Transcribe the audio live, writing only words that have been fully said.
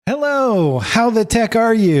Hello, how the tech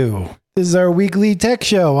are you? This is our weekly tech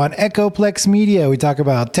show on Echoplex Media. We talk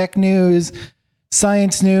about tech news,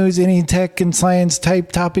 science news, any tech and science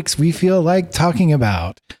type topics we feel like talking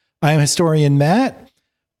about. I'm historian Matt.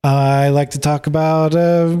 I like to talk about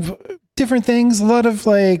different things, a lot of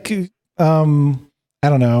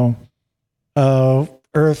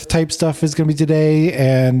Earth type stuff is going to be today,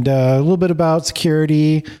 and a little bit about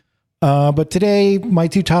security. But today, my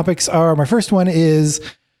two topics are, my first one is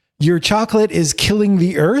your chocolate is killing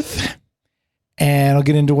the Earth. And I'll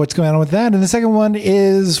get into what's going on with that. And the second one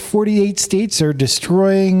is 48 states are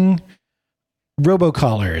destroying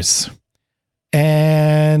robocallers.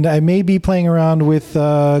 And I may be playing around with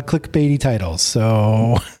clickbaity titles.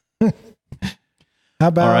 So how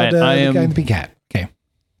about the guy in the pink hat? Okay.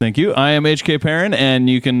 Thank you. I am HK Perrin, and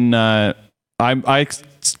you can I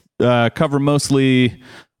cover mostly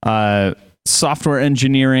software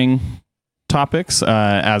engineering topics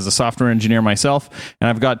as a software engineer myself, and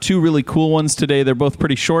I've got two really cool ones today. They're both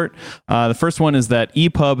pretty short. The first one is that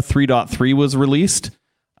EPUB 3.3 was released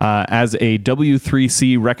as a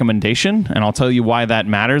W3C recommendation, and I'll tell you why that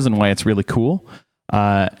matters and why it's really cool.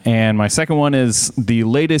 And my second one is the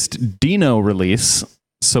latest Deno release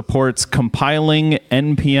supports compiling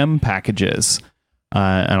NPM packages,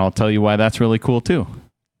 and I'll tell you why that's really cool too.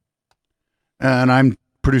 And I'm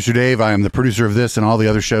Producer Dave. I am the producer of this and all the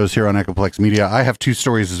other shows here on Echoplex Media. I have two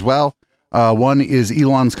stories as well. One is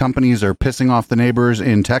Elon's companies are pissing off the neighbors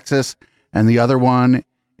in Texas, and the other one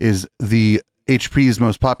is the HP's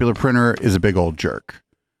most popular printer is a big old jerk.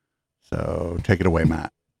 So take it away,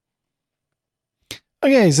 Matt.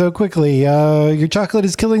 Okay, so quickly, your chocolate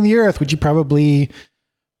is killing the Earth, which you probably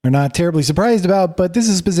are not terribly surprised about, but this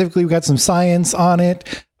is specifically, we've got some science on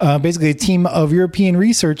it. Basically, a team of European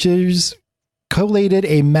researchers collated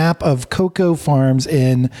a map of cocoa farms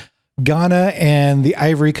in Ghana and the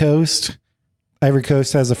Ivory Coast. Ivory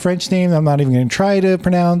Coast has a French name I'm not even going to try to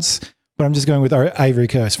pronounce, but I'm just going with our Ivory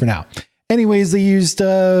Coast for now. Anyways, they used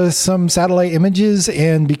some satellite images,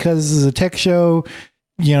 and because this is a tech show,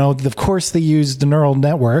 of course they used the neural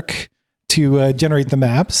network to generate the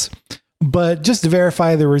maps. But just to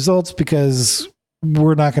verify the results, because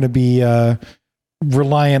we're not going to be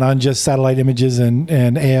reliant on just satellite images and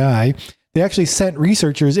AI, they actually sent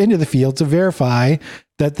researchers into the field to verify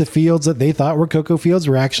that the fields that they thought were cocoa fields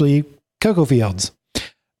were actually cocoa fields.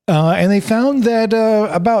 And they found that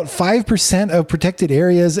about 5% of protected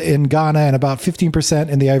areas in Ghana and about 15%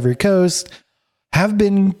 in the Ivory Coast have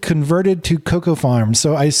been converted to cocoa farms.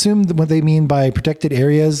 So I assume that what they mean by protected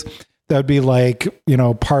areas, that would be like,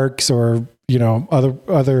 parks or,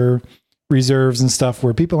 other reserves and stuff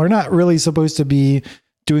where people are not really supposed to be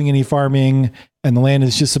doing any farming, and the land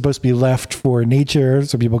is just supposed to be left for nature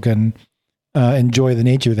so people can enjoy the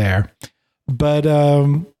nature there. But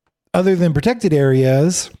other than protected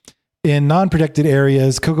areas, in non-protected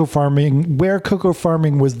areas, where cocoa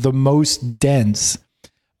farming was the most dense,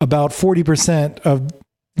 about 40% of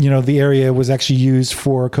the area was actually used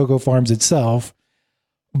for cocoa farms itself.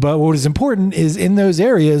 But what is important is in those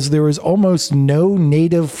areas, there was almost no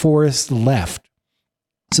native forest left.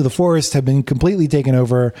 So the forests have been completely taken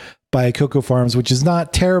over by cocoa farms, which is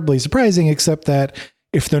not terribly surprising, except that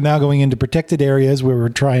if they're now going into protected areas where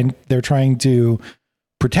they're trying to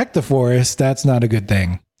protect the forest, that's not a good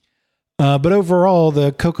thing. But overall,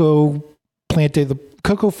 the cocoa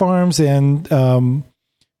farms and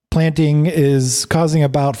planting is causing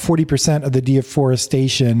about 40% of the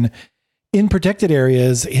deforestation in protected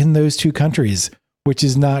areas in those two countries, which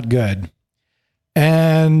is not good.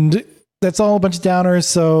 And that's all a bunch of downers.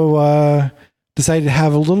 So decided to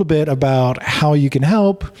have a little bit about how you can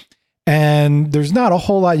help. And there's not a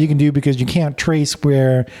whole lot you can do because you can't trace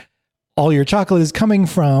where all your chocolate is coming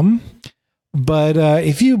from. But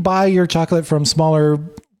if you buy your chocolate from smaller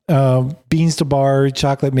beans to bar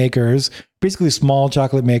chocolate makers, basically small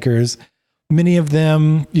chocolate makers, many of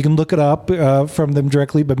them, you can look it up from them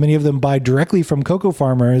directly, but many of them buy directly from cocoa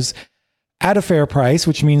farmers at a fair price,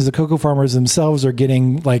 which means the cocoa farmers themselves are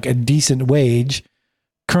getting like a decent wage.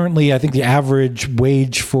 Currently, I think the average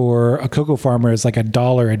wage for a cocoa farmer is like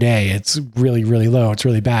 $1 a day. It's really, really low. It's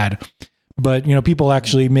really bad. But, people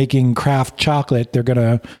actually making craft chocolate, they're going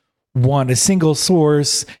to want a single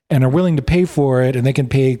source and are willing to pay for it, and they can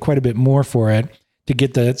pay quite a bit more for it to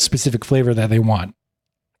get the specific flavor that they want.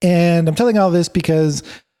 And I'm telling all this because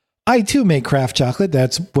I too make craft chocolate.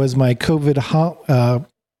 That was my COVID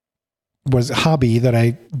hobby that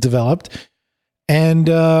I developed. And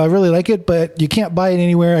I really like it, but you can't buy it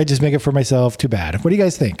anywhere. I just make it for myself. Too bad. What do you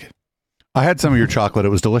guys think? I had some of your chocolate. It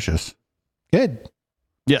was delicious. Good.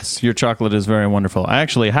 Yes, your chocolate is very wonderful. I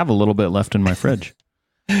actually have a little bit left in my fridge.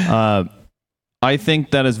 I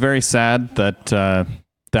think that is very sad that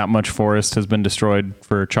that much forest has been destroyed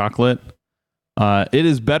for chocolate. It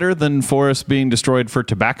is better than forest being destroyed for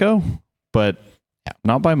tobacco, but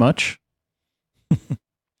not by much.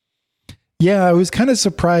 Yeah, I was kind of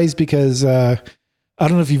surprised because I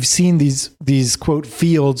don't know if you've seen these quote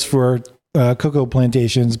fields for cocoa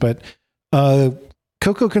plantations, but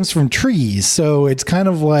cocoa comes from trees, so it's kind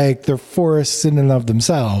of like they're forests in and of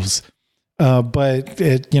themselves. But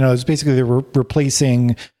it's basically they're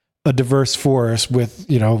replacing a diverse forest with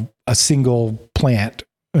a single plant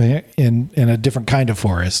in a different kind of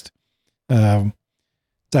forest.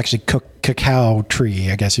 It's actually cacao tree,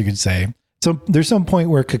 I guess you could say. So there's some point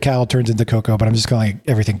where cacao turns into cocoa, but I'm just calling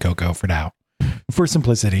everything cocoa for now, for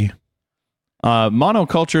simplicity.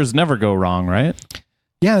 Monocultures never go wrong, right?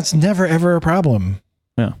 Yeah, it's never ever a problem.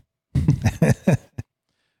 Yeah.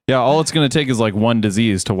 Yeah, all it's going to take is like one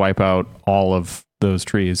disease to wipe out all of those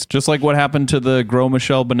trees. Just like what happened to the Gros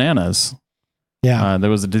Michel bananas. Yeah. There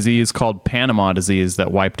was a disease called Panama disease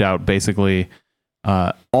that wiped out basically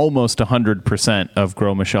almost 100% of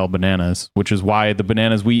Gros Michel bananas, which is why the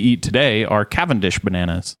bananas we eat today are Cavendish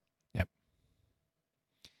bananas. Yep.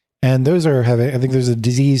 And those I think there's a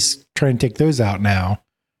disease trying to take those out now,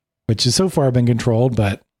 which has so far been controlled,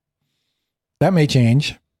 but that may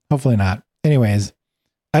change. Hopefully not. Anyways,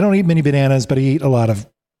 I don't eat many bananas, but I eat a lot of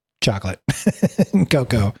chocolate and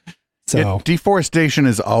cocoa. So deforestation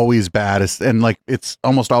is always bad. And like, it's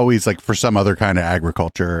almost always like for some other kind of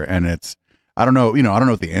agriculture. And I don't know, I don't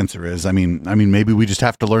know what the answer is. I mean, maybe we just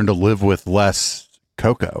have to learn to live with less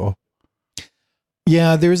cocoa.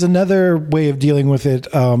 Yeah. There's another way of dealing with it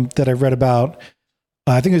that I've read about.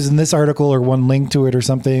 I think it was in this article or one link to it or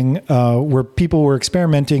something where people were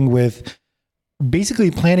experimenting with basically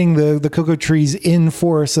planting the cocoa trees in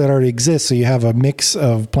forests that already exist. So you have a mix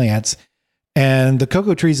of plants, and the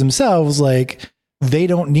cocoa trees themselves, like, they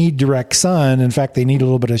don't need direct sun. In fact, they need a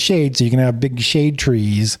little bit of shade. So you can have big shade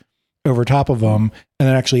trees over top of them, and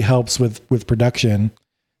that actually helps with production.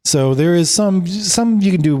 So there is some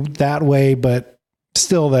you can do that way, but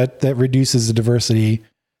still that reduces the diversity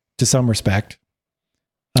to some respect.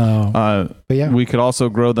 But yeah, we could also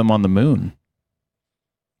grow them on the moon.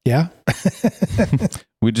 Yeah.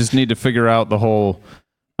 We just need to figure out the whole,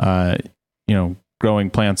 growing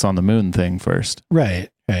plants on the moon thing first. Right.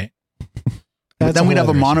 But then we'd have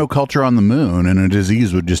a monoculture on the moon, and a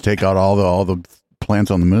disease would just take out all the plants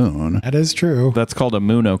on the moon. That is true. That's called a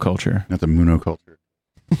monoculture. That's a monoculture.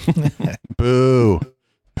 Boo.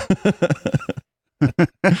 All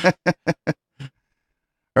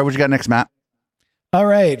right, what you got next, Matt? All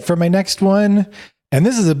right, for my next one, and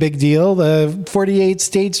this is a big deal. The 48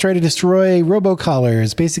 states try to destroy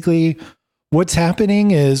robocallers. Basically, what's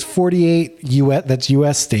happening is 48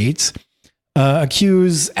 U.S. states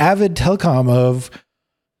accuse Avid Telecom of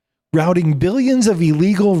routing billions of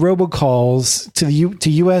illegal robocalls to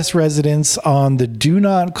U.S. residents on the Do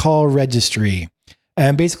Not Call registry.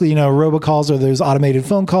 And basically, robocalls are those automated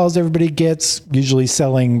phone calls everybody gets, usually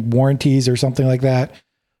selling warranties or something like that.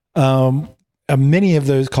 Many of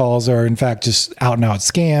those calls are, in fact, just out and out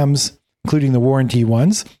scams, including the warranty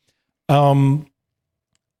ones.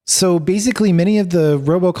 So basically, many of the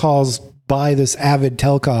robocalls by this Avid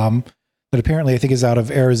Telecom, that apparently I think is out of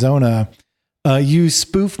Arizona, use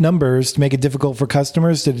spoof numbers to make it difficult for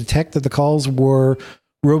customers to detect that the calls were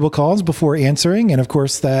robocalls before answering. And of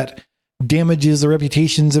course, that damages the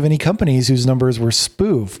reputations of any companies whose numbers were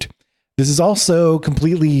spoofed. This is also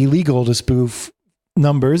completely illegal to spoof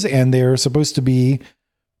numbers, and there are supposed to be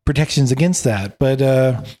protections against that. But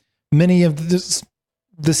many of the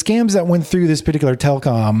scams that went through this particular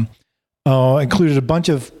telecom included a bunch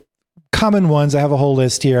of common ones. I have a whole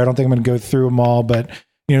list here. I don't think I'm going to go through them all, but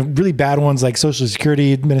really bad ones like Social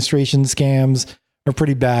Security Administration scams are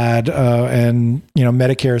pretty bad, and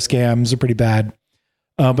Medicare scams are pretty bad.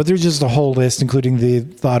 But there's just a whole list, including the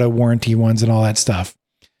auto warranty ones and all that stuff.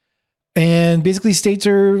 And basically,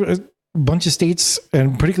 a bunch of states,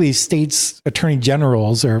 and particularly states' attorney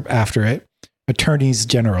generals are after it. Attorneys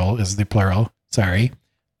general is the plural. Sorry,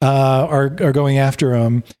 are going after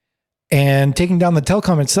them and taking down the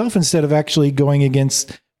telecom itself instead of actually going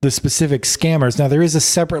against the specific scammers. Now, there is a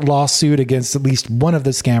separate lawsuit against at least one of the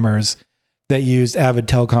scammers that used Avid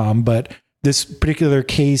Telecom, but this particular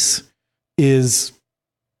case is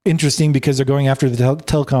interesting because they're going after the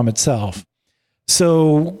telecom itself.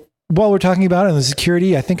 So while we're talking about it and the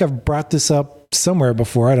security, I think I've brought this up somewhere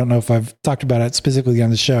before. I don't know if I've talked about it specifically on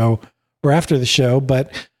the show or after the show,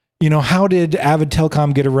 but how did Avid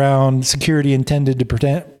Telecom get around security intended to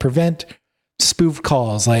prevent spoofed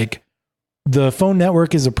calls? Like, the phone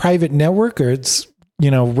network is a private network, or it's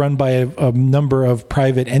run by a number of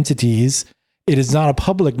private entities. It is not a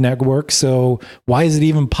public network, so why is it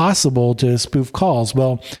even possible to spoof calls?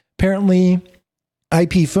 Well, apparently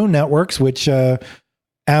IP phone networks, which Avid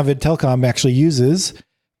Telecom actually uses,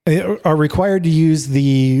 are required to use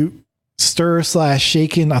the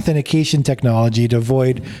stir/shaken authentication technology to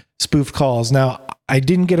avoid spoof calls. Now, I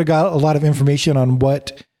didn't get a lot of information on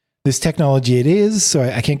what this technology it is, so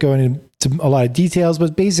I can't go into a lot of details,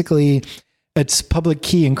 but basically it's public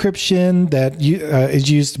key encryption that is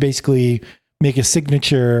used to basically make a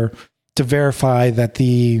signature to verify that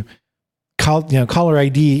the caller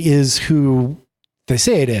ID is who they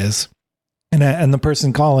say it is, and the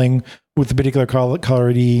person calling with the particular caller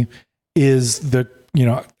ID is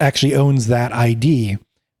actually owns that ID,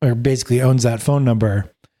 or basically owns that phone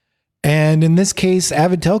number. And in this case,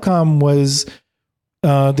 Avid Telecom was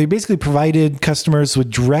they basically provided customers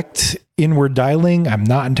with direct inward dialing. I'm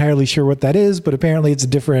not entirely sure what that is, but apparently it's a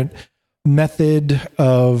different method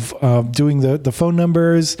of doing the phone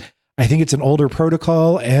numbers. I think it's an older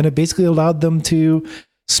protocol, and it basically allowed them to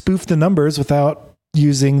spoof the numbers without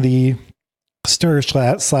using the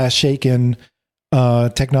stir/shaken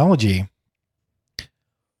technology.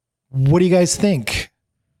 What do you guys think?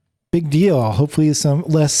 Big deal. Hopefully some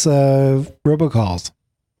less robocalls.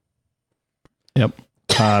 Yep.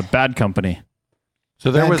 Bad company.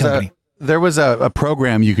 So there was a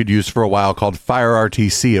program you could use for a while called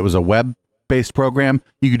FireRTC. It was a web-based program.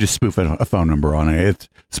 You could just spoof a phone number on it.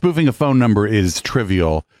 Spoofing a phone number is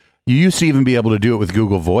trivial. You used to even be able to do it with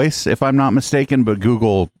Google Voice, if I'm not mistaken, but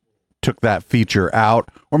Google took that feature out,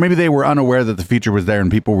 or maybe they were unaware that the feature was there and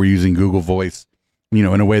people were using Google Voice, in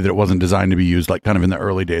a way that it wasn't designed to be used, like kind of in the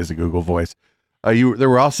early days of Google Voice. There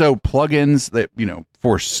were also plugins that,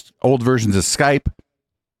 for old versions of Skype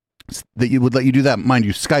that you would let you do that. Mind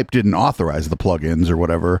you, Skype didn't authorize the plugins or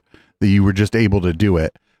whatever, that you were just able to do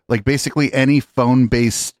it. Like basically any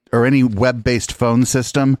phone-based or any web-based phone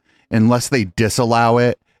system, unless they disallow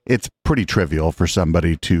it, it's pretty trivial for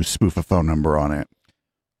somebody to spoof a phone number on it.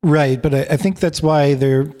 Right, but I think that's why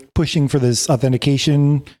they're pushing for this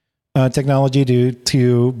authentication technology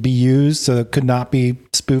to be used, so it could not be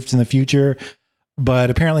spoofed in the future. But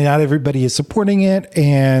apparently not everybody is supporting it,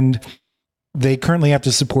 and they currently have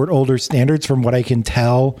to support older standards from what I can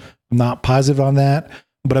tell. I'm not positive on that,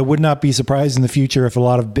 but I would not be surprised in the future if a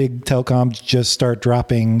lot of big telecoms just start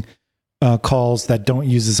dropping calls that don't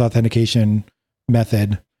use this authentication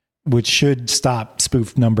method, which should stop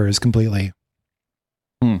spoof numbers completely.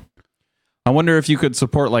 I wonder if you could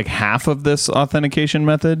support like half of this authentication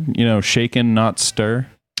method, shaken, not stir.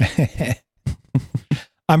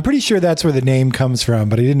 I'm pretty sure that's where the name comes from,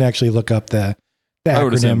 but I didn't actually look up the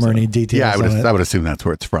acronym or any details. Yeah, I would assume that's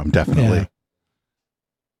where it's from, definitely. Yeah.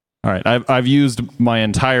 All right, I've used my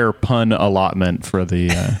entire pun allotment for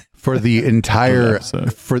the for the entire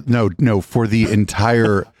for the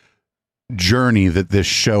entire journey that this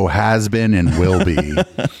show has been and will be.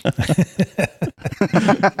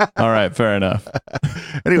 All right, fair enough.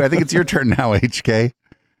 Anyway, I think it's your turn now, HK.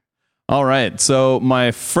 All right, so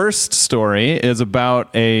my first story is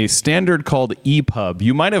about a standard called EPUB.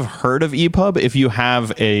 You might have heard of EPUB if you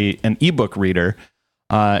have an ebook reader.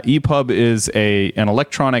 EPUB is an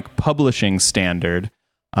electronic publishing standard,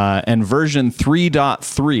 and version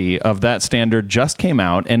 3.3 of that standard just came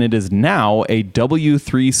out, and it is now a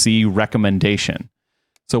W3C recommendation.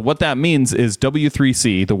 So what that means is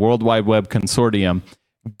W3C, the World Wide Web Consortium,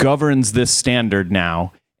 governs this standard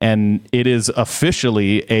now, and it is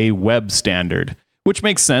officially a web standard, which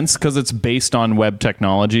makes sense because it's based on web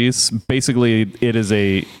technologies. Basically, it is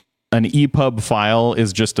an EPUB file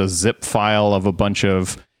is just a zip file of a bunch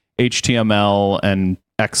of HTML and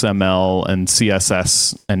XML and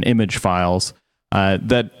CSS and image files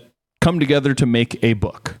that come together to make a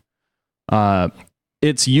book.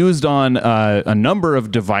 It's used on a number of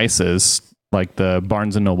devices, like the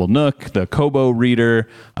Barnes & Noble Nook, the Kobo reader,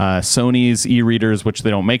 Sony's e-readers, which they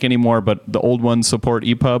don't make anymore, but the old ones support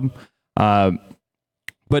EPUB.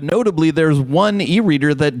 But notably, there's one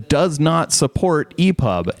e-reader that does not support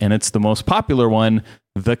EPUB, and it's the most popular one,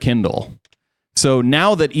 the Kindle. So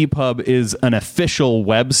now that EPUB is an official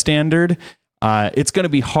web standard, it's going to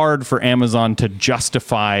be hard for Amazon to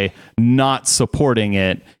justify not supporting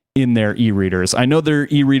it in their e-readers. I know their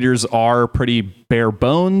e-readers are pretty bare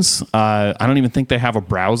bones. I don't even think they have a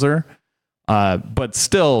browser. But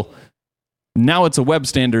still, now it's a web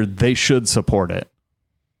standard. They should support it.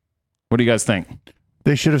 What do you guys think?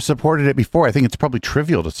 They should have supported it before. I think it's probably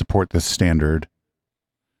trivial to support this standard.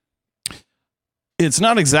 It's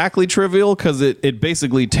not exactly trivial because it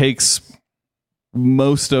basically takes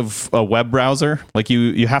most of a web browser. Like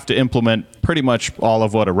you have to implement pretty much all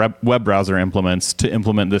of what a web browser implements to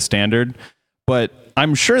implement this standard. But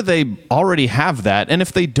I'm sure they already have that. And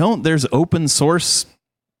if they don't, there's open source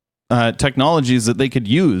technologies that they could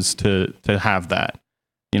use to have that.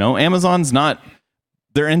 You know, Amazon's not,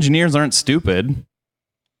 their engineers aren't stupid.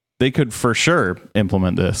 They could for sure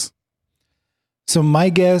implement this. So my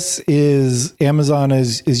guess is Amazon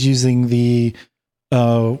is using the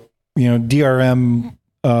DRM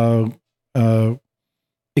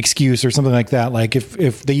excuse or something like that. Like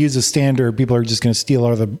if they use a standard, people are just going to steal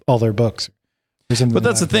all their books. Or something. But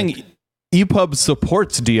that's the thing. EPUB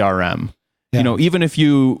supports DRM. Yeah. You know, even if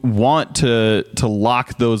you want to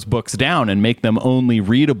lock those books down and make them only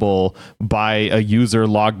readable by a user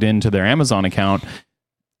logged into their Amazon account,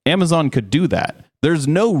 Amazon could do that. There's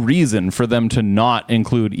no reason for them to not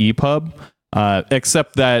include EPUB,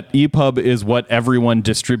 except that EPUB is what everyone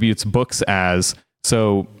distributes books as.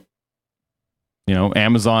 So, you know,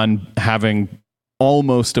 Amazon having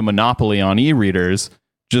almost a monopoly on e-readers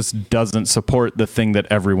just doesn't support the thing that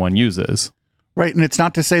everyone uses. Right, and it's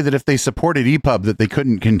not to say that if they supported EPUB that they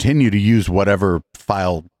couldn't continue to use whatever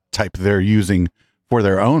file type they're using for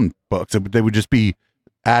their own books. They would just be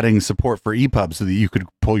adding support for EPUB so that you could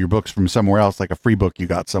pull your books from somewhere else, like a free book you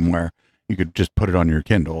got somewhere. You could just put it on your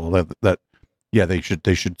Kindle. They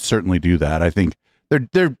should certainly do that. I think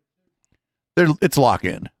they're it's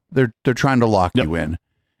lock-in. They're trying to lock you in,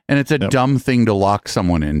 and it's a dumb thing to lock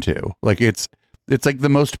someone into. Like it's like the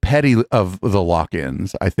most petty of the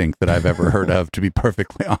lock-ins I think that I've ever heard of, to be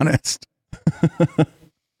perfectly honest.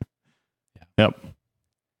 Yep.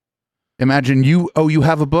 Imagine you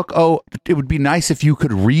have a book. Oh, it would be nice if you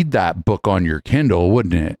could read that book on your Kindle,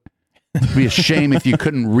 wouldn't it? It'd be a shame if you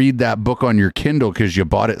couldn't read that book on your Kindle because you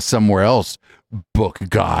bought it somewhere else, book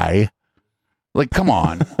guy. Like, come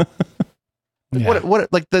on. Yeah.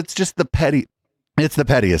 What like that's just it's the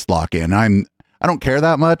pettiest lock-in. I don't care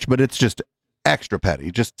that much, but it's just extra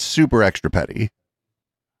petty, just super extra petty.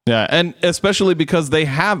 Yeah, and especially because they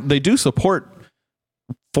do support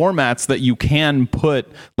formats that you can put,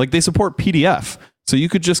 like they support PDF. So you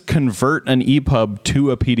could just convert an EPUB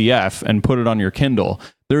to a PDF and put it on your Kindle.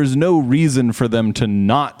 There's no reason for them to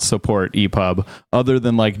not support EPUB other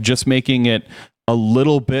than like just making it a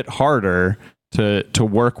little bit harder to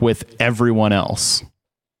work with everyone else.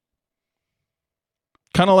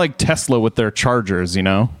 Kind of like Tesla with their chargers, you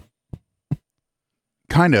know?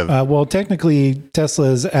 Kind of. Well, technically,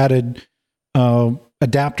 Tesla's added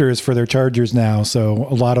adapters for their chargers now, so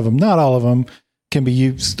a lot of them, not all of them, can be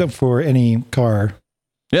used for any car.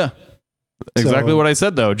 Yeah, exactly what I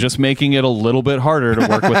said, though. Just making it a little bit harder to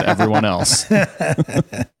work with everyone else.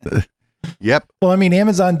 Yep. Well, I mean,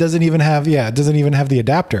 Amazon doesn't even have the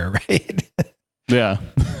adapter, right? Yeah.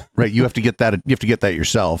 Right. You have to get that. You have to get that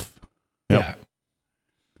yourself. Yep.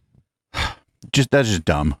 Yeah. That's just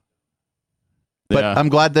dumb. But Yeah. I'm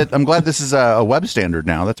glad this is a web standard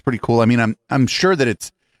now. That's pretty cool. I mean, I'm sure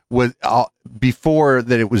that before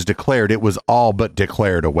that it was declared, it was all but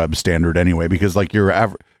declared a web standard anyway, because like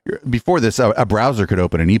before this, a browser could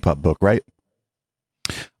open an EPUB book, right?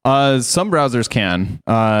 Some browsers can.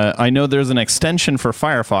 I know there's an extension for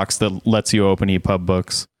Firefox that lets you open EPUB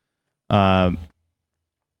books. I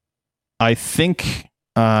think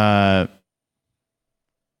does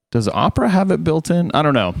Opera have it built in? I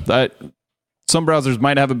don't know. Some browsers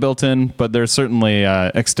might have it built in, but there's certainly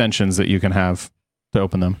extensions that you can have to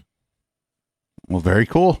open them. Well, very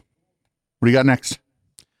cool. What do you got next?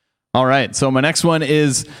 All right. So my next one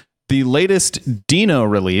is the latest Deno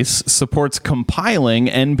release supports compiling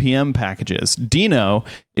NPM packages. Deno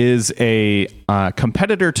is a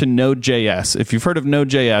competitor to Node.js. If you've heard of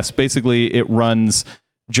Node.js, basically it runs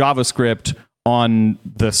JavaScript on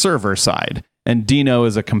the server side. And Deno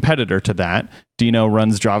is a competitor to that. Deno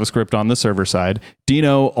runs JavaScript on the server side.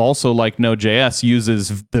 Deno, also like Node.js,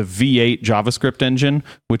 uses the V8 JavaScript engine,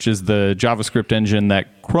 which is the JavaScript engine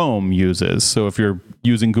that Chrome uses. So if you're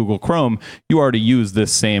using Google Chrome, you already use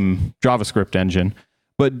this same JavaScript engine.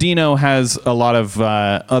 But Deno has a lot of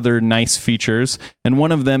other nice features, and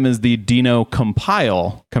one of them is the Deno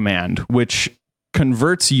compile command, which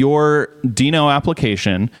converts your Deno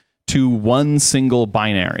application to one single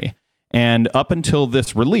binary. And up until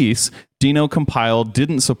this release, Deno compile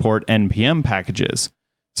didn't support NPM packages.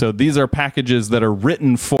 So these are packages that are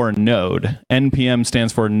written for Node. NPM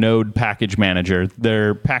stands for Node Package Manager.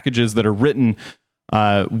 They're packages that are written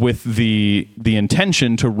with the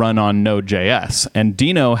intention to run on Node.js. And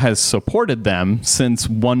Deno has supported them since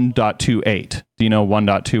 1.28, Deno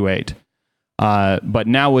 1.28. But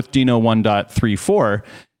now with Deno 1.34,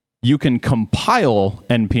 you can compile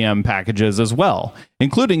NPM packages as well,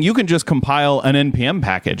 including you can just compile an NPM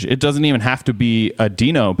package. It doesn't even have to be a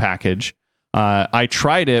Deno package. I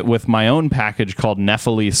tried it with my own package called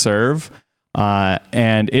Nephili Serve,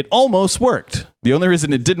 and it almost worked. The only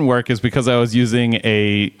reason it didn't work is because I was using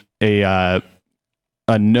a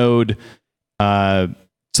Node,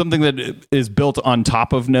 something that is built on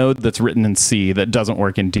top of Node that's written in C that doesn't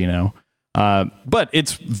work in Deno. But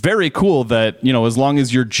it's very cool that, as long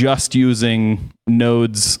as you're just using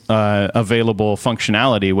Node's available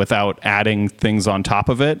functionality without adding things on top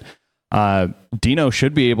of it, Deno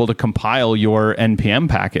should be able to compile your NPM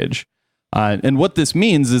package. And what this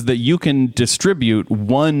means is that you can distribute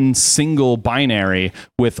one single binary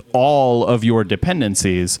with all of your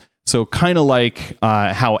dependencies. So kind of like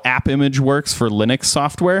how AppImage works for Linux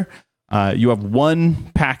software. You have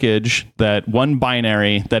one package, one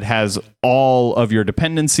binary that has all of your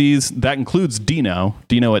dependencies. That includes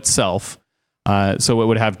Deno itself. So it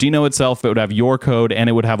would have Deno itself, it would have your code, and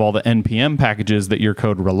it would have all the NPM packages that your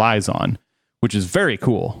code relies on, which is very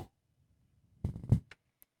cool.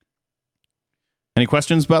 Any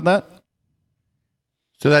questions about that?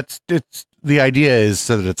 So it's the idea is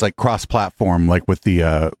so that it's like cross-platform, like with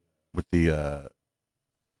the what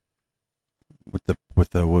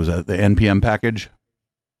was that, the NPM package?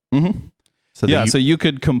 Mm-hmm. So so you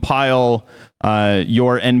could compile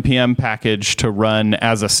your NPM package to run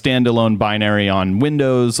as a standalone binary on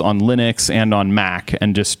Windows, on Linux, and on Mac,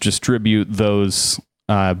 and just distribute those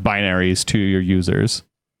binaries to your users.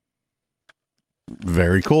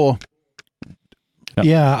 Very cool. Yep.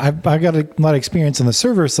 Yeah, I've got a lot of experience on the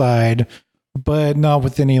server side, but not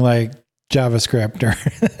with any like JavaScript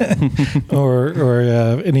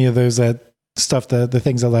or any of those stuff, the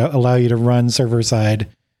things that allow you to run server side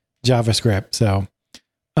JavaScript. So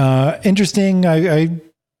interesting. I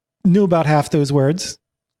knew about half those words.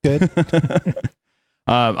 Good.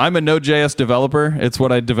 I'm a Node.js developer. It's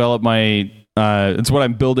what I develop it's what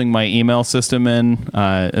I'm building my email system in.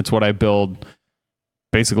 It's what I build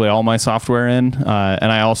basically all my software in.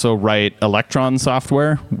 And I also write Electron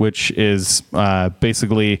software, which is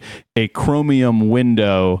basically a Chromium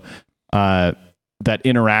window that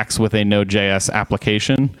interacts with a Node.js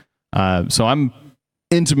application. So I'm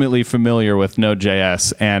intimately familiar with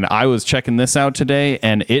Node.js, and I was checking this out today,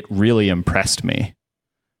 and it really impressed me.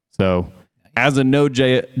 So as a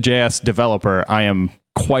Node.js developer, I am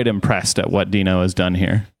quite impressed at what Deno has done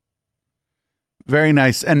here. Very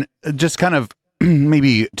nice. And just kind of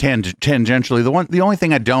maybe tangentially, the only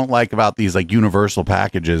thing I don't like about these like universal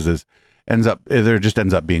packages is there just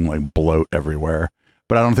ends up being like bloat everywhere.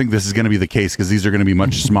 But I don't think this is going to be the case because these are going to be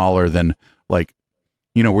much smaller than like,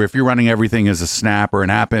 where if you're running everything as a snap or an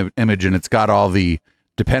app image and it's got all the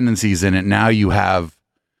dependencies in it, now you have,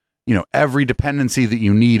 every dependency that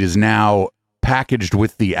you need is now packaged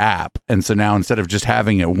with the app. And so now instead of just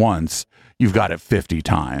having it once, you've got it 50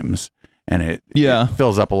 times. And it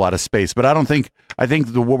fills up a lot of space. But I think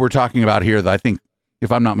what we're talking about here, I think,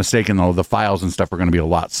 if I'm not mistaken, though, the files and stuff are going to be a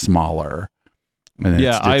lot smaller. And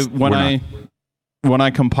when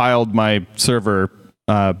I compiled my server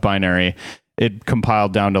binary, it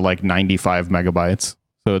compiled down to like 95 megabytes.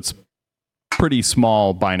 So it's pretty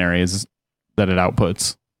small binaries that it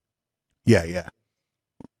outputs. Yeah.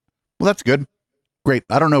 Well, that's good. Great.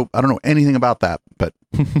 I don't know anything about that, but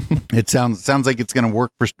it sounds like it's going to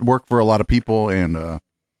work for a lot of people, and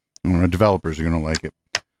developers are going to like it.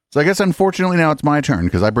 So I guess unfortunately now it's my turn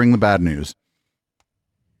because I bring the bad news.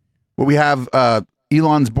 What we have,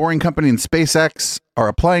 Elon's Boring Company and SpaceX are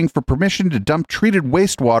applying for permission to dump treated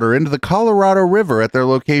wastewater into the Colorado River at their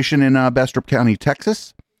location in Bastrop County,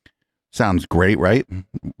 Texas. Sounds great, right?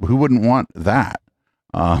 Who wouldn't want that?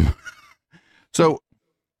 So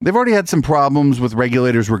they've already had some problems with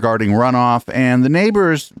regulators regarding runoff, and the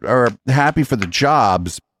neighbors are happy for the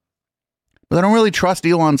jobs, but they don't really trust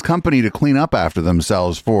Elon's company to clean up after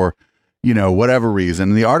themselves for, whatever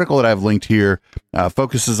reason. The article that I've linked here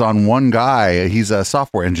focuses on one guy. He's a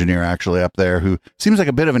software engineer actually up there who seems like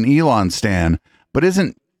a bit of an Elon stan, but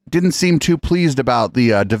didn't seem too pleased about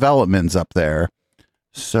the developments up there.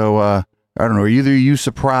 So I don't know. Are either you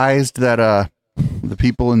surprised that the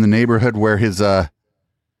people in the neighborhood where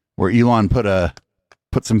Elon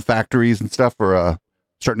put some factories and stuff are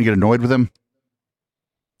starting to get annoyed with him?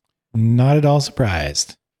 Not at all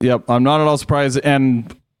surprised. Yep, I'm not at all surprised.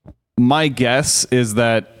 And my guess is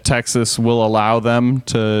that Texas will allow them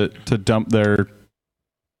to dump their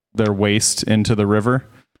waste into the river.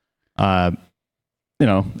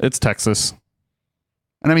 It's Texas.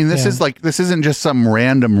 And I mean, this isn't just some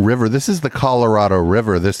random river. This is the Colorado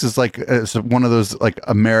River. This is like one of those like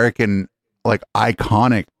American, like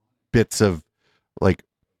iconic bits of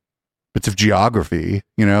geography,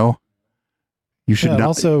 you should It not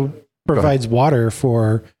also provides water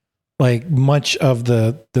for like much of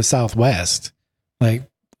the Southwest. Like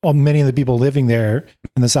many of the people living there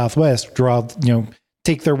in the Southwest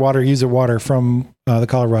take their water, use their water from the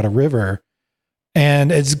Colorado River.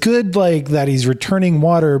 And it's good like that he's returning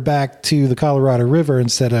water back to the Colorado River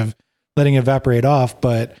instead of letting it evaporate off.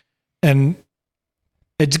 And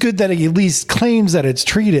it's good that he at least claims that it's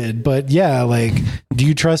treated. But yeah, like, do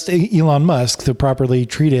you trust Elon Musk to properly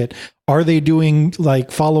treat it? Are they doing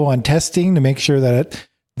like follow-on testing to make sure that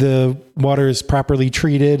the water is properly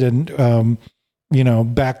treated and,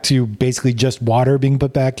 back to basically just water being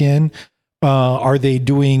put back in? Are they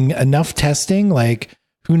doing enough testing? Like,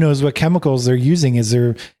 who knows what chemicals they're using?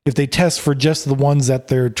 If they test for just the ones that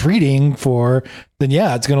they're treating for, then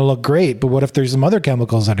yeah, it's going to look great. But what if there's some other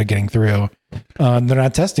chemicals that are getting through they're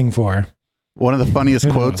not testing for? One of the funniest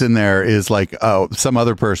quotes in there is like, some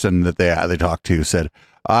other person that they talked to said,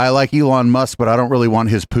 "I like Elon Musk, but I don't really want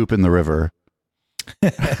his poop in the river."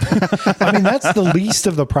 I mean, that's the least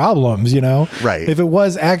of the problems, Right. If it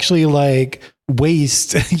was actually like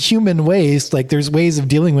waste, human waste, like there's ways of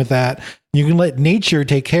dealing with that. You can let nature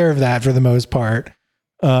take care of that for the most part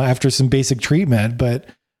after some basic treatment. But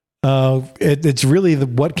it's really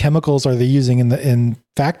what chemicals are they using in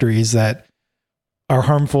factories that are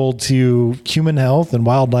harmful to human health and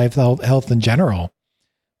wildlife health in general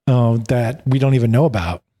that we don't even know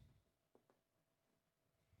about.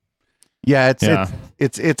 Yeah,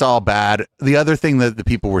 it's all bad. The other thing that the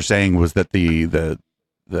people were saying was that the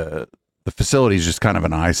facility is just kind of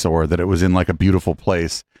an eyesore, that it was in like a beautiful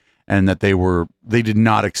place, and that they did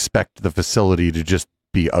not expect the facility to just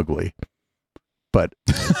be ugly. But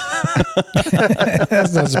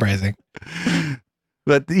that's not surprising.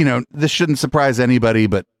 But this shouldn't surprise anybody.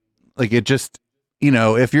 But like it just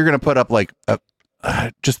if you're gonna put up like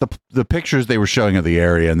just the pictures they were showing of the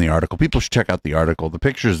area in the article, people should check out the article. The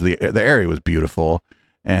pictures, the area was beautiful,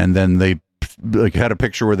 and then they like had a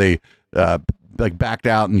picture where they like backed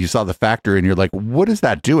out and you saw the factory and you're like, what is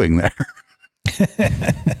that doing there?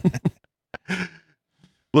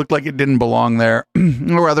 Looked like it didn't belong there.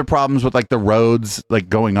 There were other problems with like the roads, like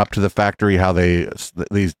going up to the factory, how these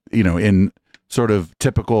in sort of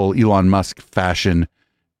typical Elon Musk fashion,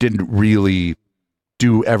 didn't really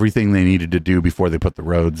do everything they needed to do before they put the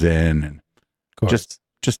roads in, and just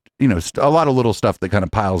a lot of little stuff that kind of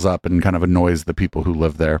piles up and kind of annoys the people who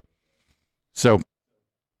live there. So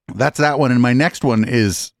that's that one. And my next one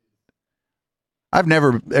is, I've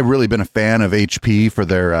never really been a fan of HP for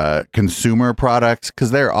their consumer products, because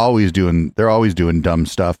they're always doing dumb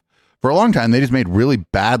stuff. For a long time, they just made really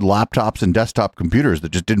bad laptops and desktop computers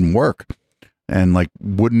that just didn't work and like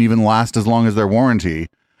wouldn't even last as long as their warranty.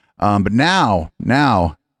 But now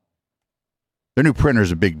their new printer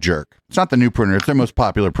is a big jerk. It's not the new printer. It's their most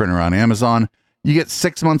popular printer on Amazon. You get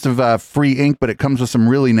 6 months of free ink, but it comes with some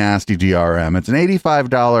really nasty DRM. It's an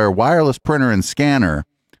 $85 wireless printer and scanner.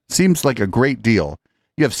 Seems like a great deal.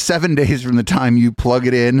 You have 7 days from the time you plug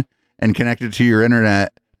it in and connect it to your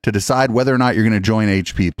internet to decide whether or not you're going to join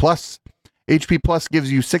HP Plus. HP Plus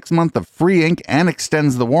gives you 6 months of free ink and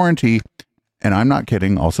extends the warranty. And I'm not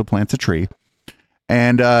kidding, also plants a tree.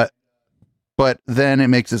 And, but then it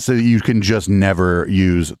makes it so that you can just never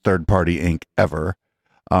use third-party ink ever.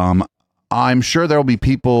 I'm sure there'll be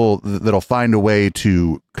people that'll find a way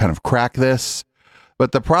to kind of crack this.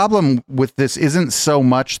 But the problem with this isn't so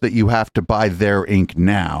much that you have to buy their ink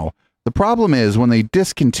now. The problem is when they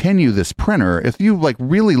discontinue this printer, if you like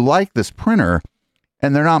really like this printer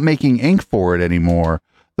and they're not making ink for it anymore,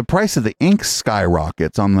 the price of the ink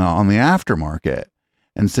skyrockets on the aftermarket.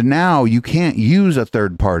 And so now you can't use a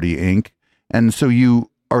third-party ink, and so you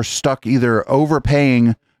are stuck either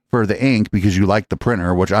overpaying for the ink because you like the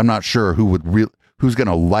printer, which I'm not sure who's going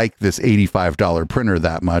to like this $85 printer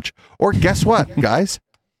that much. Or guess what, guys?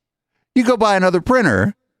 You go buy another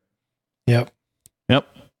printer. Yep.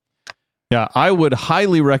 Yeah, I would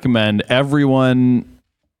highly recommend everyone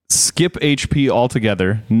skip HP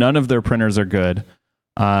altogether. None of their printers are good.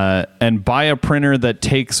 And buy a printer that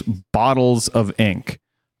takes bottles of ink.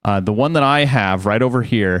 The one that I have right over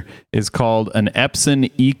here is called an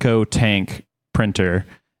Epson Eco Tank printer,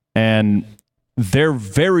 and they're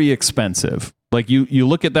very expensive. Like you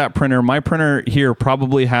look at that printer, my printer here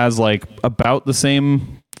probably has like about the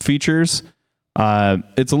same features.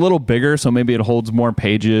 It's a little bigger, so maybe it holds more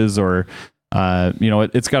pages, or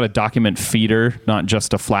it's got a document feeder, not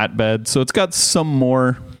just a flatbed. So it's got some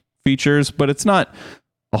more features, but it's not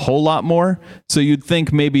a whole lot more. So you'd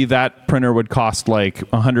think maybe that printer would cost like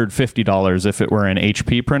 $150 if it were an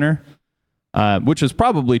HP printer. which is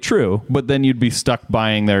probably true, but then you'd be stuck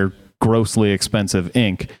buying their grossly expensive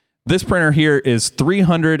ink. This printer here is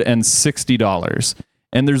 $360.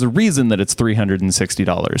 And there's a reason that it's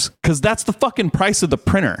 $360, because that's the fucking price of the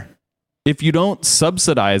printer. If you don't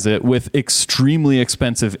subsidize it with extremely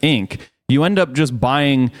expensive ink, you end up just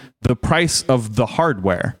buying the price of the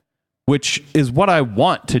hardware, which is what I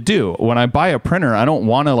want to do. When I buy a printer, I don't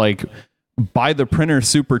want to like buy the printer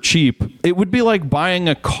super cheap. It would be like buying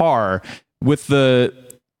a car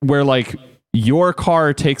where like your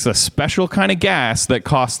car takes a special kind of gas that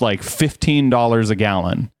costs like $15 a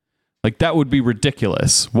gallon. Like, that would be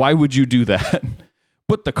ridiculous. Why would you do that?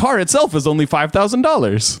 But the car itself is only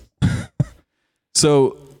 $5,000.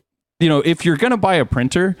 So, you know, if you're going to buy a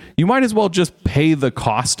printer, you might as well just pay the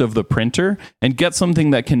cost of the printer and get something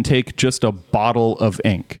that can take just a bottle of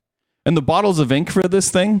ink. And the bottles of ink for this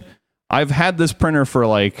thing, I've had this printer for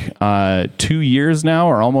like 2 years now,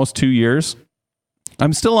 or almost 2 years.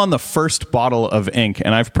 I'm still on the first bottle of ink,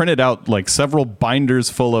 and I've printed out like several binders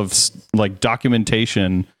full of like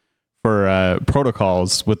documentation for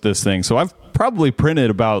protocols with this thing. So I've probably printed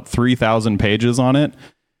about 3,000 pages on it,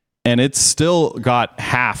 and it's still got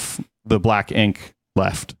half the black ink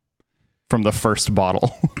left from the first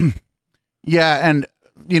bottle. Yeah, and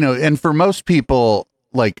you know, and for most people,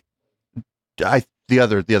 like the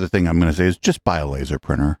other thing I'm going to say is just buy a laser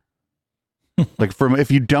printer. Like, if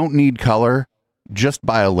you don't need color, just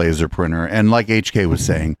buy a laser printer. And like HK was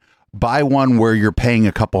saying, buy one where you're paying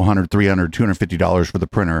a couple $100, $300, $250 for the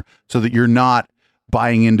printer, so that you're not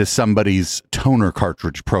buying into somebody's toner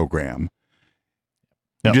cartridge program.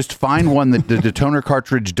 Yep. Just find one that the toner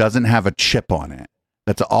cartridge doesn't have a chip on it.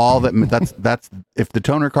 That's all that's if the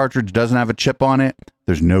toner cartridge doesn't have a chip on it,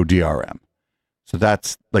 there's no DRM. So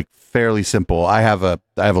that's like fairly simple. I have a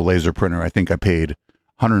laser printer. I think I paid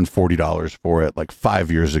 $140 for it like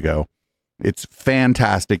 5 years ago. It's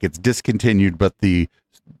fantastic. It's discontinued, but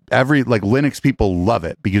Linux people love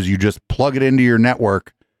it because you just plug it into your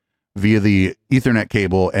network via the Ethernet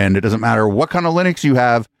cable, and it doesn't matter what kind of Linux you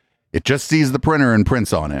have, it just sees the printer and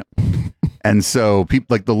prints on it. And so people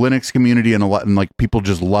like the Linux community and like people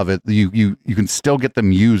just love it. You can still get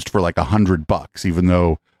them used for like $100, even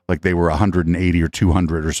though like they were 180 or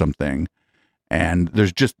 200 or something. And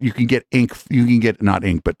there's just, you can get not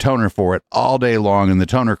ink, but toner for it all day long. And the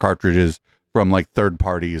toner cartridges from like third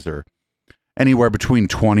parties are anywhere between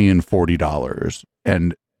 $20 and $40.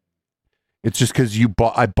 And it's just because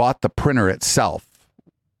I bought the printer itself.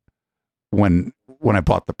 When I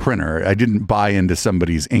bought the printer, I didn't buy into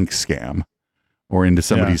somebody's ink scam or into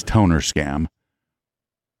somebody's toner scam.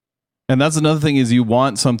 And that's another thing, is you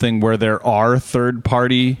want something where there are third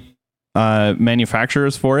party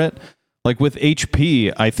manufacturers for it. Like with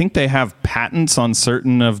HP, I think they have patents on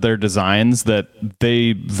certain of their designs that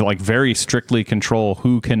they like very strictly control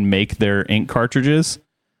who can make their ink cartridges.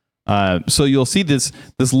 So you'll see this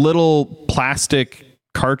little plastic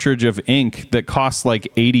cartridge of ink that costs like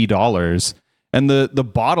 $80. And the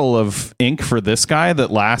bottle of ink for this guy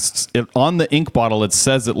that lasts, on the ink bottle, it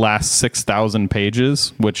says it lasts 6,000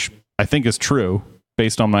 pages, which I think is true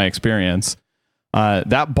based on my experience.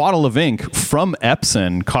 That bottle of ink from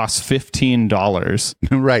Epson costs $15.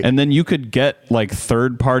 Right. And then you could get like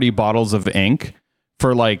third-party bottles of ink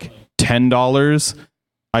for like $10.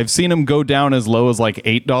 I've seen them go down as low as like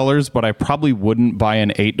 $8, but I probably wouldn't buy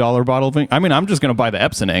an $8 bottle of ink. I mean, I'm just going to buy the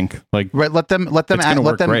Epson ink. Like, right, let them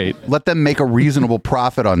make a reasonable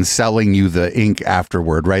profit on selling you the ink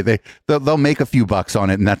afterward, right? They'll make a few bucks on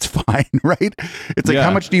it, and that's fine, right? It's like,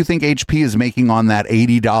 how much do you think HP is making on that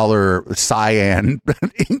 $80 cyan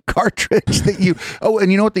ink cartridge that you? Oh, and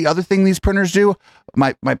you know what the other thing these printers do?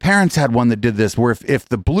 My parents had one that did this, where if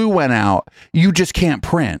the blue went out, you just can't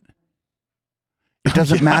print. It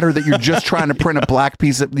doesn't matter that you're just trying to print a black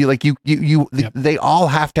piece of, like they all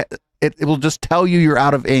have to, it will just tell you you're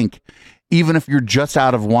out of ink. Even if you're just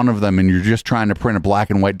out of one of them and you're just trying to print a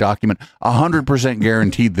black and white document, 100%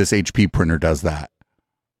 guaranteed this HP printer does that.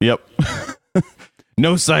 Yep.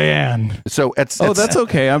 No cyan. So it's that's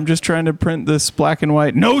okay. I'm just trying to print this black and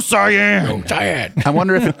white. No cyan. No cyan. I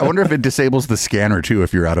wonder if it disables the scanner too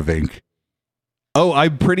if you're out of ink. Oh,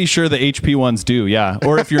 I'm pretty sure the HP ones do, yeah.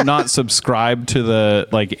 Or if you're not subscribed to the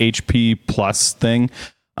like HP Plus thing.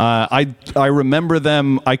 I remember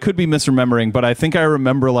them, I could be misremembering, but I think I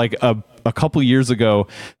remember like a couple years ago,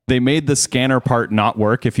 they made the scanner part not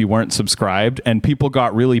work if you weren't subscribed, and people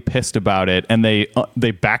got really pissed about it, and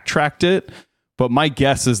they backtracked it, but my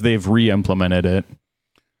guess is they've re-implemented it.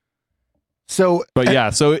 So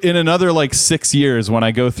in another like 6 years, when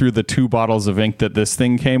I go through the 2 bottles of ink that this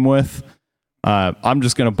thing came with, I'm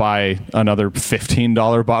just going to buy another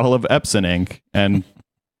 $15 bottle of Epson ink, and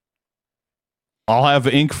I'll have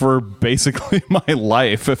ink for basically my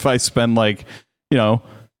life if I spend like, a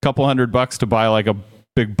couple $100 to buy like a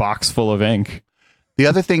big box full of ink. The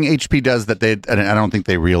other thing HP does that and I don't think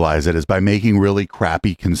they realize it, is by making really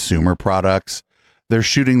crappy consumer products, they're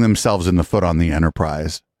shooting themselves in the foot on the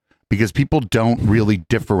enterprise, because people don't really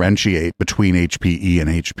differentiate between HPE and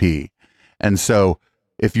HP. And so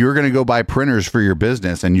if you're going to go buy printers for your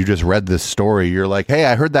business and you just read this story, you're like, hey,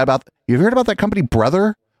 I heard you heard about that company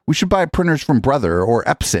Brother? We should buy printers from Brother or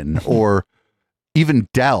Epson or even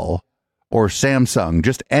Dell or Samsung,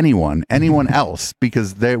 just anyone else,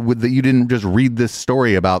 because you didn't just read this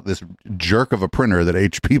story about this jerk of a printer that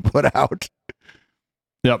HP put out.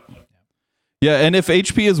 Yep. Yeah, and if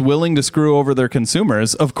HP is willing to screw over their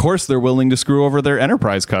consumers, of course they're willing to screw over their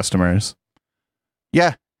enterprise customers.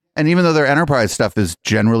 Yeah, and even though their enterprise stuff is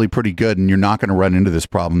generally pretty good, and you're not going to run into this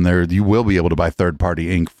problem there, you will be able to buy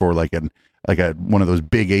third-party ink for like one of those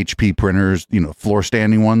big HP printers, floor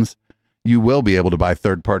standing ones. You will be able to buy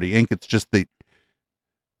third-party ink. It's just that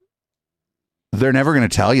they're never going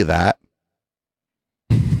to tell you that.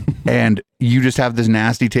 And you just have this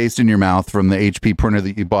nasty taste in your mouth from the HP printer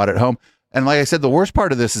that you bought at home. And like I said, the worst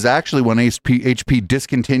part of this is actually when HP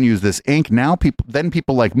discontinues this ink, now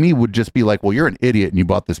people like me would just be like, well, you're an idiot and you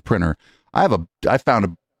bought this printer. I found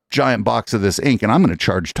a giant box of this ink and I'm going to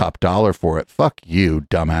charge top dollar for it. Fuck you,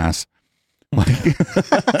 dumbass. I'm going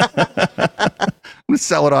to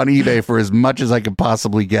sell it on eBay for as much as I could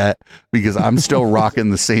possibly get, because I'm still rocking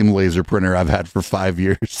the same laser printer I've had for 5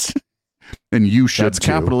 years. And you should. That's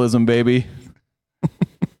capitalism, baby.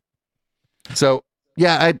 So,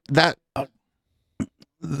 yeah,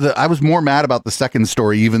 I was more mad about the second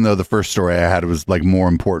story, even though the first story I had was like more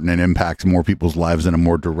important and impacts more people's lives in a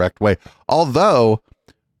more direct way. Although,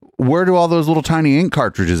 where do all those little tiny ink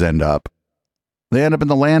cartridges end up? They end up in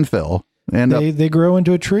the landfill. They grow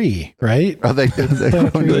into a tree, right? Oh, they grow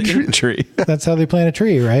into a tree. That's how they plant a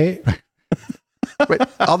tree, right? Wait,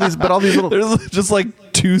 all these little, there's just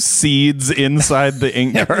like 2 seeds inside the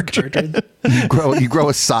ink cartridge. You grow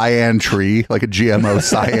a cyan tree, like a GMO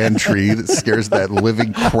cyan tree that scares that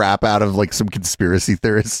living crap out of like some conspiracy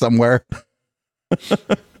theorist somewhere.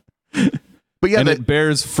 But yeah, it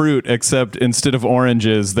bears fruit, except instead of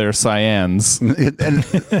oranges, they're cyans. And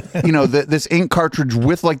this ink cartridge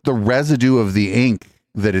with like the residue of the ink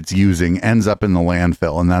that it's using ends up in the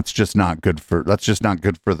landfill, and that's just not good for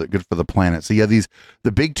the planet. So yeah,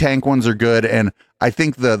 the big tank ones are good, and I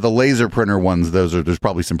think the laser printer ones, there's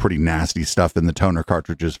probably some pretty nasty stuff in the toner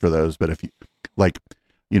cartridges for those. But if you like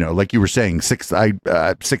you were saying,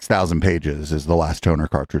 6,000 pages is the last toner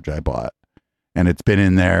cartridge I bought, and it's been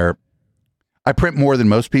in there. I print more than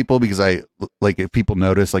most people because if people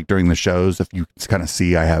notice, like during the shows, if you kind of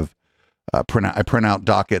see, I have I print out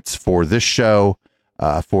dockets for this show,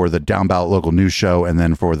 for the Down Ballot local news show, and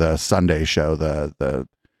then for the Sunday show, the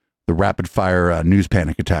rapid fire news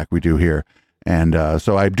panic attack we do here. And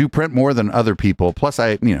so I do print more than other people. Plus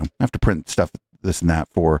I have to print stuff, this and that,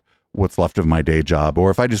 for what's left of my day job.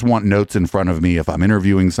 Or if I just want notes in front of me, if I'm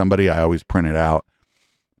interviewing somebody, I always print it out.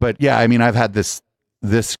 But yeah, I mean, I've had this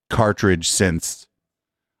cartridge since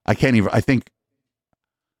I think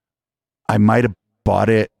I might have bought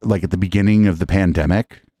it like at the beginning of the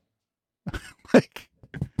pandemic.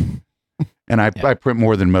 And I print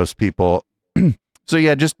more than most people. So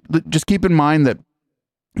yeah, just keep in mind that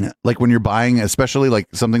like when you're buying, especially like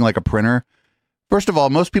something like a printer, first of all,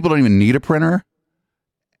 most people don't even need a printer.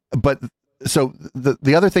 But so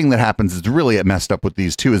the other thing that happens is really messed up with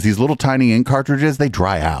these too, is these little tiny ink cartridges, they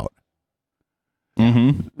dry out.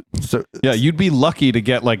 Mm-hmm. So yeah, you'd be lucky to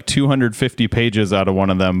get like 250 pages out of one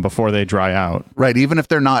of them before they dry out. Right. Even if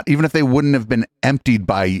they wouldn't have been emptied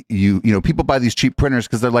by you, people buy these cheap printers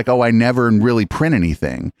because they're like, oh, I never really print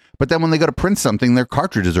anything. But then when they go to print something, their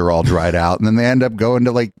cartridges are all dried out, and then they end up going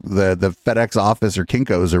to like the FedEx office or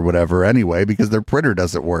Kinko's or whatever anyway, because their printer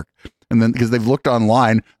doesn't work. And then because they've looked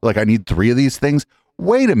online, like, I need 3 of these things.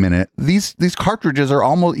 Wait a minute. These cartridges are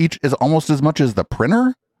almost as much as the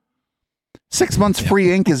printer. 6 months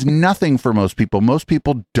free ink is nothing for most people. Most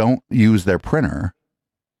people don't use their printer.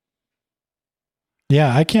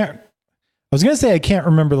 Yeah, I was going to say I can't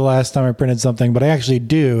remember the last time I printed something, but I actually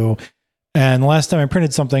do. And the last time I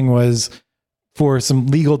printed something was for some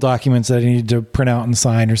legal documents that I needed to print out and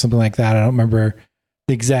sign or something like that. I don't remember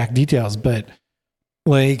the exact details, but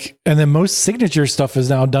and then most signature stuff is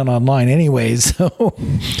now done online anyways. So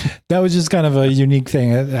that was just kind of a unique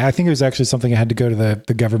thing. I think it was actually something I had to go to the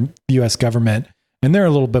US government, and they're a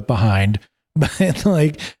little bit behind, but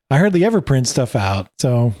I hardly ever print stuff out.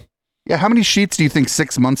 So Yeah, how many sheets do you think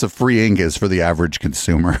 6 months of free ink is for the average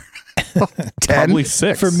consumer? 10? Probably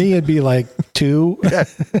 6. For me, it'd be like 2. Yeah.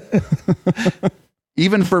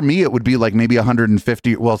 Even for me, it would be like maybe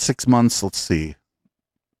 150. Well, 6 months. Let's see.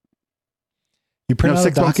 You print out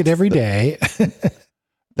a docket every day.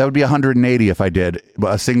 That would be 180 if I did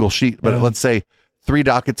a single sheet. But let's say 3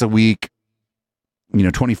 dockets a week,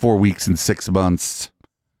 24 weeks in 6 months.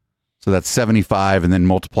 So that's 75, and then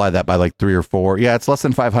multiply that by like 3 or 4. Yeah, it's less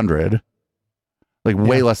than 500. Like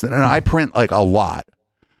way less than. And I print like a lot.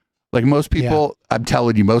 Like most people, I'm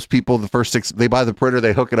telling you, most people, the first 6, they buy the printer,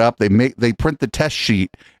 they hook it up, they print the test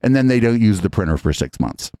sheet, and then they don't use the printer for 6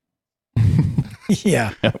 months.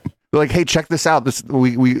 Yeah. They're like, hey, check this out.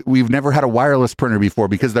 We've never had a wireless printer before,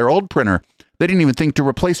 because their old printer, they didn't even think to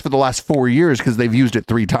replace for the last 4 years because they've used it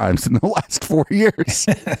 3 times in the last 4 years.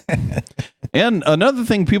 And another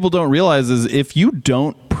thing people don't realize is if you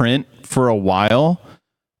don't print for a while,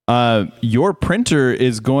 your printer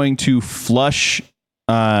is going to flush,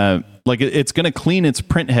 it's going to clean its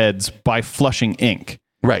print heads by flushing ink.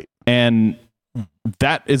 Right. And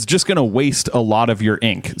that is just going to waste a lot of your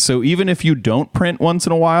ink. So even if you don't print once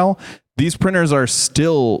in a while, these printers are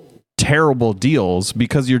still terrible deals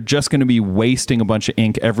because you're just going to be wasting a bunch of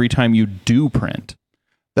ink every time you do print.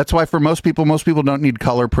 That's why for most people don't need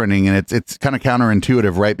color printing, and it's kind of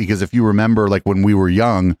counterintuitive, right? Because if you remember, like when we were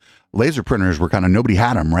young, laser printers were nobody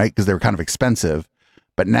had them, right? Because they were kind of expensive.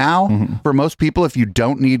 But now, for most people, if you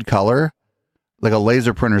don't need color, like a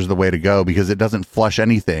laser printer is the way to go because it doesn't flush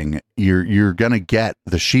anything. You're gonna get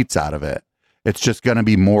the sheets out of it. It's just gonna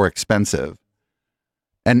be more expensive.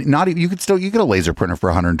 And you get a laser printer for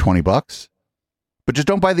 $120. But just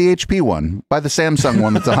don't buy the HP one. Buy the Samsung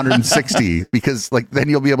one that's 160 because then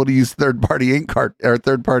you'll be able to use third-party ink cart or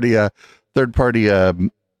third-party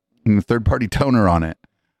toner on it.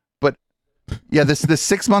 But yeah, this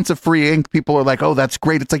 6 months of free ink, people are like, "Oh, that's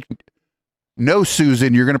great." It's like, no,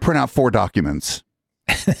 Susan, you're going to print out 4 documents.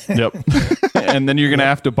 Yep. And then you're going to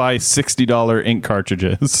have to buy $60 ink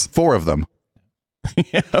cartridges. 4 of them.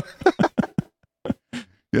 Yeah.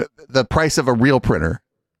 The price of a real printer.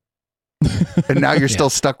 And now you're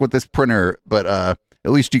still stuck with this printer, but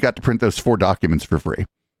at least you got to print those 4 documents for free.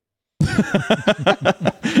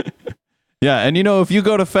 Yeah, and if you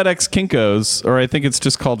go to FedEx Kinko's, or I think it's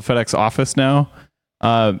just called FedEx Office now,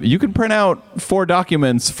 you can print out 4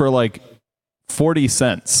 documents for like 40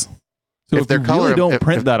 cents. So if you really don't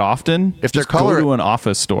print that often, if just go to an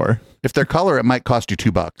office store. If they're color, it might cost you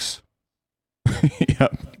 $2.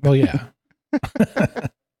 Yep. Well, yeah.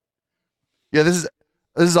 Yeah, this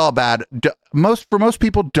is all bad. For most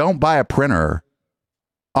people, don't buy a printer.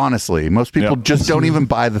 Honestly, most people just don't even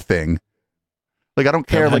buy the thing. Like, I don't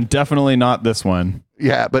care. And definitely not this one.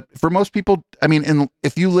 Yeah, but for most people, I mean,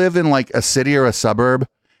 if you live in like a city or a suburb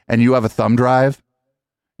and you have a thumb drive,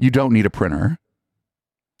 you don't need a printer.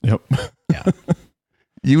 Yep. Yeah.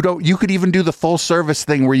 You could even do the full service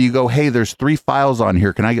thing where you go, hey, there's 3 files on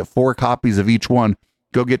here. Can I get 4 copies of each one?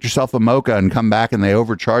 Go get yourself a mocha and come back and they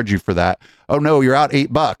overcharge you for that. Oh no, you're out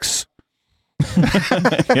 $8.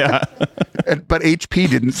 Yeah. But HP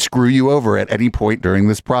didn't screw you over at any point during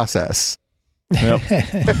this process. Yep.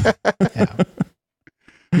 Yeah.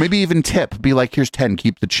 Maybe even tip. Be like, here's 10,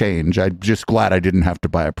 keep the change. I'm just glad I didn't have to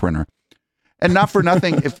buy a printer. And not for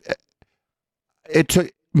nothing, if it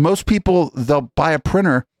took most people, they'll buy a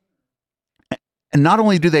printer and not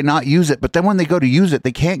only do they not use it, but then when they go to use it,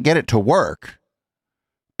 they can't get it to work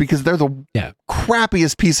because they're the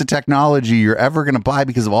crappiest piece of technology you're ever going to buy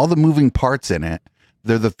because of all the moving parts in it.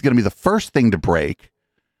 They're going to be the first thing to break.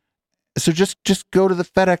 So just go to the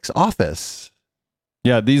FedEx office.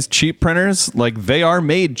 Yeah, these cheap printers, like they are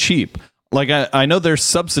made cheap. Like I know they're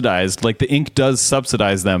subsidized, like the ink does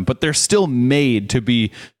subsidize them, but they're still made to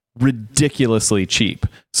be ridiculously cheap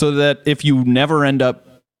so that if you never end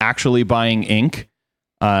up actually buying ink,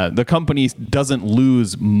 the company doesn't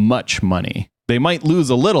lose much money. They might lose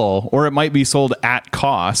a little, or it might be sold at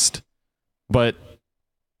cost, but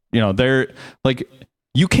they're like,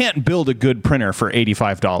 you can't build a good printer for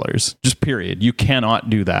 $85, just period. You cannot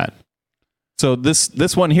do that. So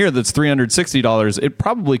this one here that's $360, it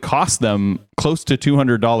probably cost them close to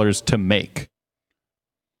 $200 to make.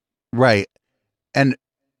 Right. And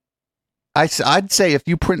I'd say if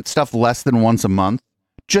you print stuff less than once a month,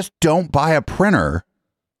 just don't buy a printer.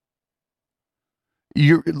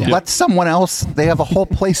 Let someone else, they have a whole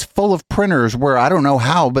place full of printers where I don't know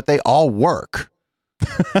how, but they all work.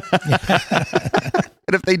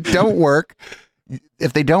 And if they don't work,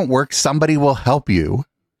 somebody will help you.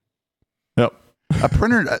 Yep. A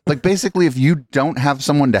printer, like basically if you don't have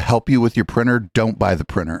someone to help you with your printer, don't buy the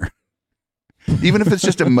printer. Even if it's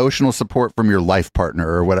just emotional support from your life partner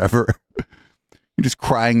or whatever. You're just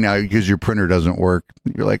crying now because your printer doesn't work.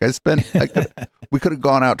 You're like, we could have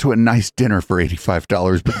gone out to a nice dinner for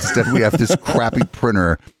 $85, but instead we have this crappy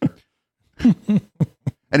printer.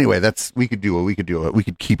 Anyway, we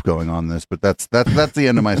could keep going on this, but that's the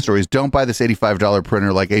end of my stories. Don't buy this $85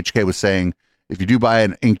 printer. Like HK was saying, if you do buy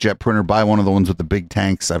an inkjet printer, buy one of the ones with the big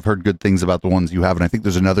tanks. I've heard good things about the ones you have, and I think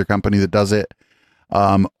there's another company that does it.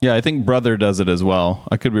 Yeah, I think Brother does it as well.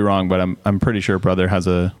 I could be wrong, but I'm pretty sure Brother has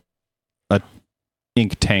a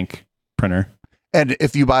ink tank printer. And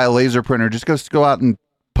if you buy a laser printer, just go out and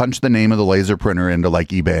punch the name of the laser printer into like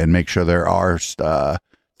eBay and make sure there are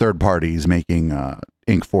third parties making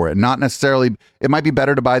ink for it. Not necessarily. It might be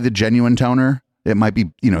better to buy the genuine toner. It might be,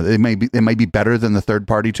 it might be better than the third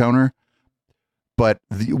party toner. But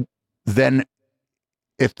then,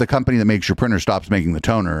 if the company that makes your printer stops making the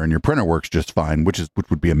toner and your printer works just fine, which is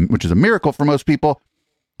a miracle for most people,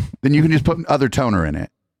 then you can just put other toner in it,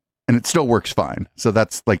 and it still works fine. So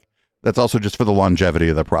that's also just for the longevity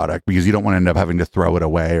of the product, because you don't want to end up having to throw it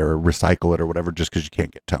away or recycle it or whatever just because you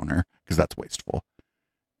can't get toner, because that's wasteful.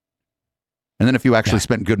 And then if you actually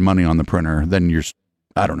spent good money on the printer, then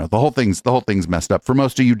I don't know, the whole thing's messed up. For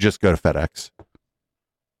most of you, just go to FedEx.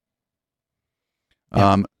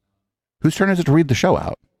 Yeah. Whose turn is it to read the show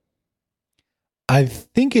out? I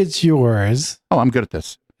think it's yours. Oh, I'm good at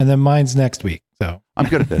this. And then mine's next week. So I'm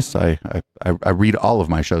good at this. I read all of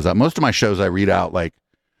my shows out. Most of my shows I read out like,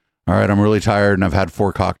 all right, I'm really tired and I've had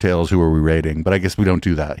 4 cocktails. Who are we rating? But I guess we don't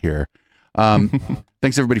do that here.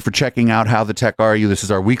 Thanks everybody for checking out How the Tech Are You. This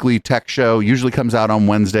is our weekly tech show. Usually comes out on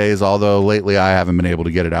Wednesdays, although lately I haven't been able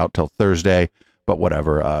to get it out till Thursday. But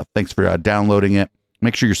whatever. Thanks for downloading it.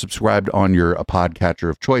 Make sure you're subscribed on your podcatcher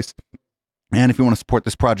of choice. And if you want to support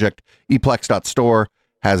this project, eplex.store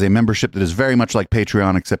has a membership that is very much like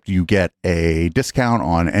Patreon, except you get a discount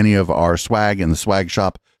on any of our swag in the swag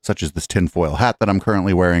shop, such as this tinfoil hat that I'm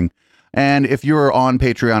currently wearing. And if you're on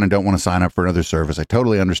Patreon and don't want to sign up for another service, I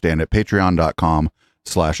totally understand it.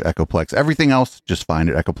 Patreon.com/Echoplex. Everything else, just find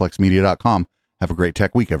at echoplexmedia.com. Have a great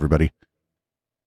tech week, everybody.